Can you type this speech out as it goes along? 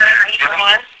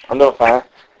I'm doing fine.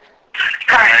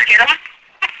 Alright, get him?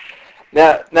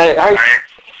 Now, how you... Alright.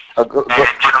 Go.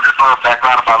 Just a little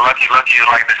background about Lucki. Lucki is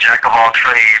like the jack of all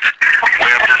trades,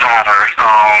 web designer,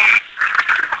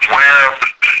 web,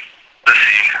 let's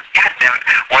see,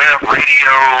 web,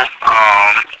 radio,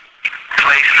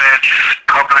 placements,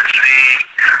 publicity,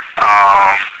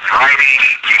 writing,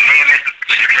 you name it,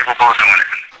 she's capable of doing it.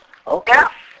 Okay. Yeah.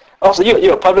 Oh, so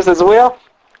you're a publicist as well?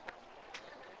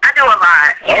 I do a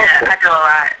lot, yeah, I do a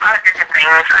lot of different things.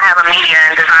 I have a media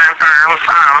and design firm,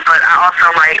 but I also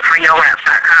write for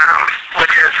YoRaps.com, which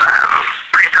is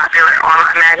pretty popular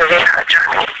online magazine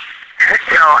journal.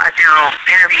 So I do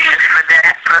interviews for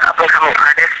that, for up-and-coming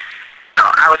artists. So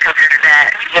I would consider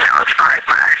that, as far as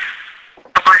my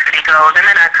publicity goes, and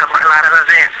then I cover a lot of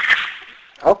events.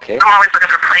 Okay. I'm always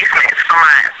looking for placements for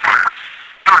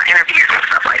my interviews and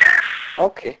stuff like that.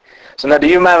 Okay. So now, do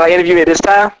you mind if I interview you at this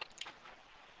time?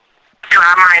 Do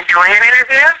I mind doing an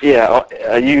interview? Yeah.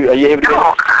 Are you able to?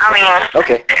 No, I mean.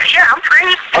 Okay. Yeah, I'm free.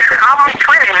 Okay. I'm on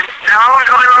Twitter. I'm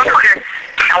going on Twitter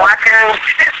and watching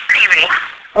TV.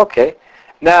 Okay.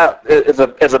 Now,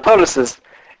 as a publicist,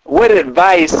 what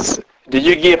advice do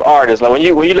you give artists? Like when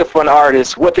you look for an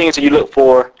artist, what things do you look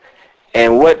for,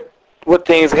 and what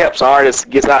things helps an artist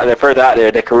get out there further out there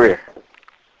in their career?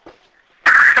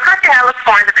 The first thing I look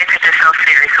for is that they take themselves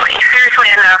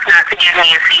seriously enough not to give me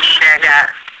a CD that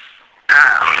got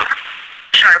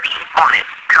Sharpie on it,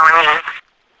 telling me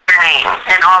their name,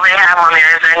 and all they have on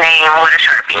there is their name with a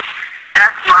Sharpie.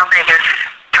 That's my biggest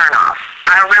turn off.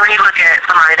 I really look at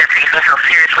somebody that takes themselves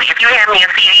seriously. If you hand me a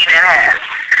CD that has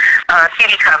a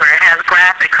CD cover, it has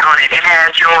graphics on it, it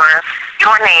has your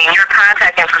name, your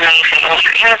contact information,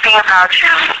 anything about you,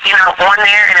 on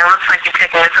there, and it looks like you're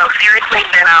taking yourself seriously,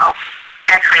 then I'll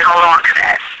actually hold on to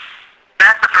that.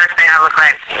 That's the first thing I look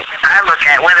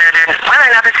at, whether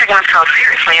or not they're taking themselves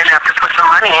seriously enough to put some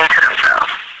money into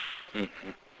themselves.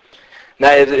 Mm-hmm.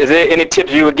 Now, is there any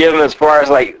tips you would give them as far as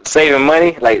like saving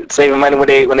money when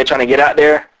they're trying to get out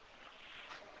there?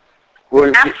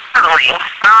 Absolutely.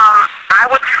 I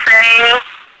would say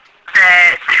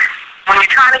that when you're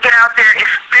trying to get out there,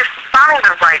 it's find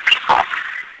the right people.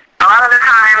 A lot of the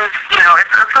times,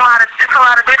 it's a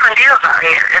lot of different deals out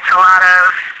here. It's a lot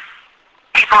of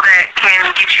people that can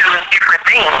get you different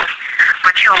things,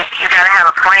 but you gotta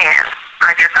have a plan.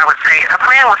 I guess I would say a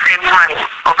plan will save you money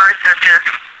versus just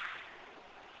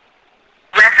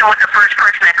messing with the first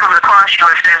person that comes across you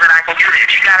and says that I can do this.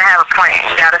 You gotta have a plan.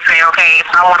 You gotta say, okay, if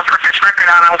I want to put this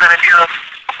record out, I'm gonna do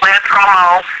web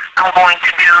promo. I'm going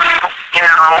to do,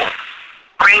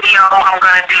 radio. I'm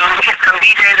gonna hit some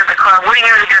DJs at the club. What are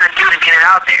you gonna do to get it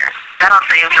out there? That'll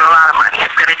save you a lot of money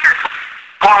instead of just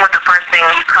going with the first thing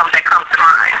that comes to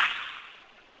mind.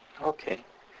 Okay.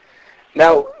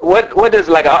 Now, what does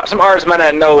some artists might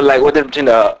not know what difference between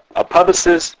a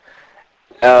publicist,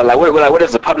 what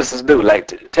does a publicist do?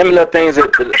 Tell me little things that.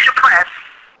 It's your press.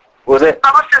 What was it? A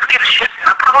publicist gets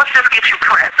you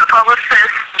press. A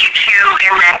publicist gets you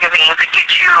in magazines. It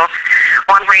gets you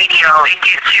on radio. It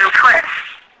gets you press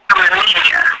from the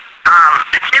media.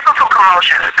 It's different from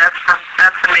promotions.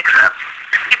 That's the mix-up.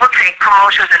 People take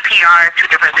promotions and PR as two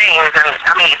different things, and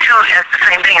two is the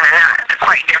same thing, and they're not. They're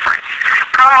quite different.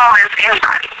 Promo is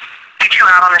anybody. Get you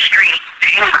out on the street to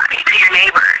anybody, to your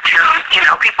neighbor, to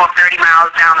people 30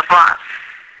 miles down the block.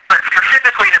 But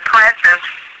specifically, the press is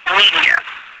media.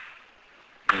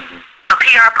 Mm-hmm. A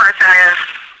PR person is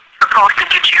supposed to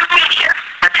get you media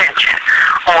attention,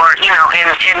 or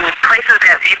in places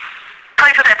that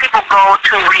people go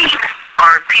to read, or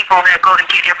people that go to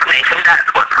get information. That's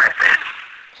what press is.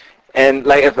 And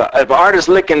if an artist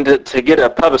looking to get a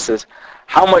publicist,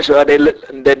 how much do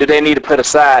they need to put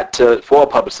aside for a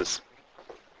publicist?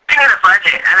 They need a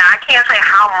budget, and I can't say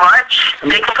how much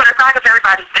they can put aside because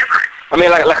everybody's different.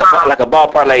 Like a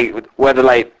ballpark, whether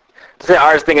say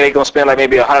artists thinking they're gonna spend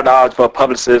maybe $100 for a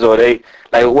publicist, or they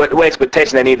what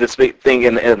expectation they need to think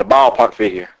in the ballpark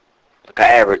figure, like an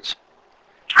average.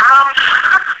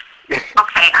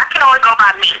 Okay, I can only go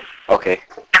by me. Okay.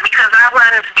 And because I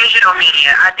run digital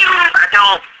media, I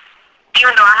don't,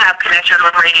 even though I have connections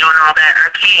with radio and all that,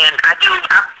 I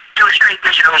do straight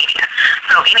digital media.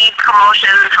 So any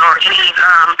promotions or any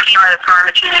PR firm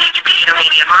that you need to digital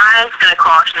media, mine's going to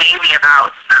cost maybe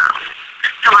about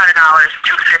 $200,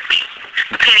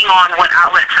 $250, depending on what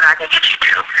outlets that I can get you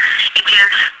to.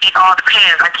 It all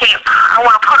depends. I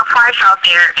want to put a price out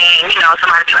there and,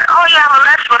 somebody be like, oh yeah, well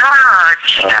that's what I heard.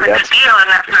 She got a good deal, and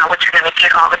that's not what you're going to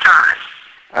get all the time.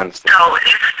 I understand. So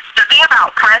the thing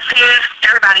about press is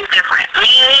everybody's different.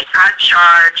 Me, I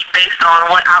charge based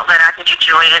on what outlet I can get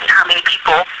you in, how many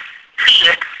people see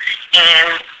it,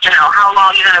 and how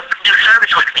long you're gonna do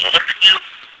service with me.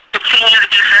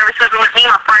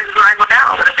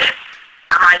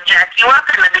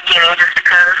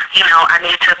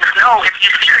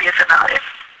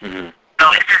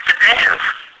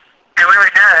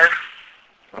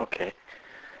 Okay.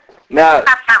 Now, You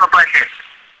have to have a budget.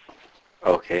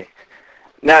 okay.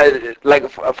 Now, like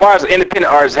as far as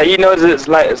independent artists, have you noticed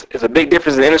it's a big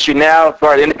difference in the industry now? As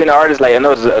far as independent artists, like I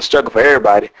know it's a struggle for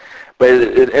everybody, but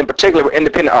in particular,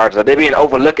 independent artists, are they being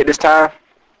overlooked at this time?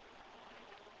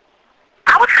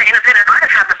 I would say independent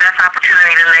artists have the best opportunity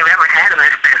that they've ever had in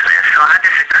this business, so I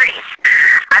disagree.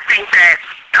 I think that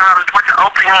with the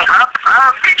opening up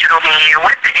of digital media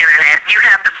with the internet, you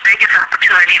have the biggest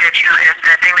opportunity that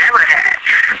they've ever had.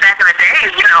 Back in the day,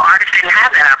 artists didn't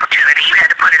have that opportunity. You had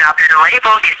to put it out there to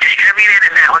label, get distributed,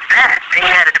 and that was that. And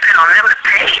you had to depend on them to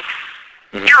pay.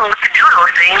 Mm-hmm. To do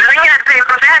those things, and then you had to pay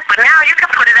for that. But now you can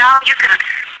put it out, you can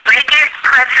make it,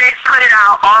 press it, put it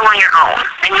out all on your own,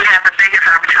 and you have the biggest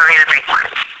opportunity to make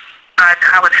money.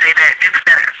 I would say that it's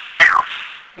better now.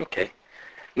 Okay.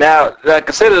 Now,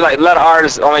 consider like a lot of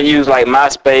artists only use like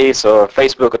MySpace or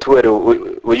Facebook or Twitter.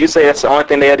 Would you say that's the only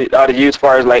thing they ought to use as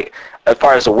far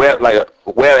as the web, like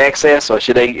web access, or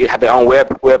should they have their own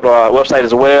website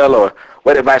as well, or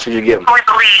what advice would you give them? I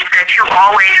believe that you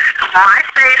always,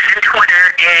 MySpace and Twitter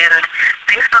and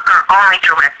Facebook are only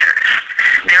directors.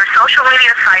 There are social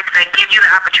media sites that give you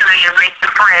the opportunity to make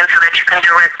the friends so that you can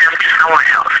direct them to someone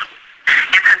else.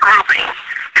 It's a grouping.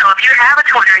 So if you have a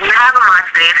Twitter and you have a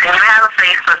MySpace and you have a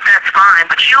Facebook, that's fine.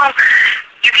 But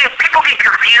people get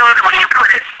confused when you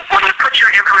put your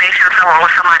information somewhere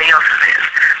where somebody else's is.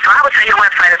 So I would say your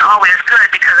website is always good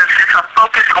because it's a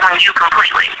focus on you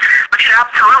completely. But you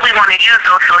absolutely want to use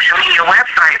those social media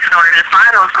websites in order to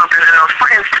find those groupings and those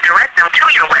friends to direct them to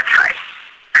your website.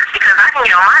 Because I can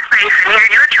get on MySpace and hear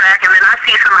your track and then I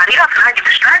see somebody else and I get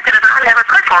distracted and I never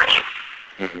click on you.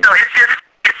 Mm-hmm. So it's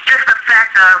just the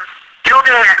fact of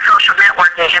building that social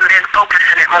networking and then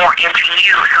focusing it more into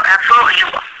you. So absolutely, you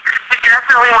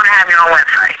definitely want to have your own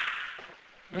website.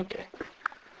 Okay.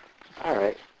 All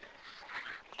right.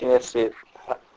 I think that's it.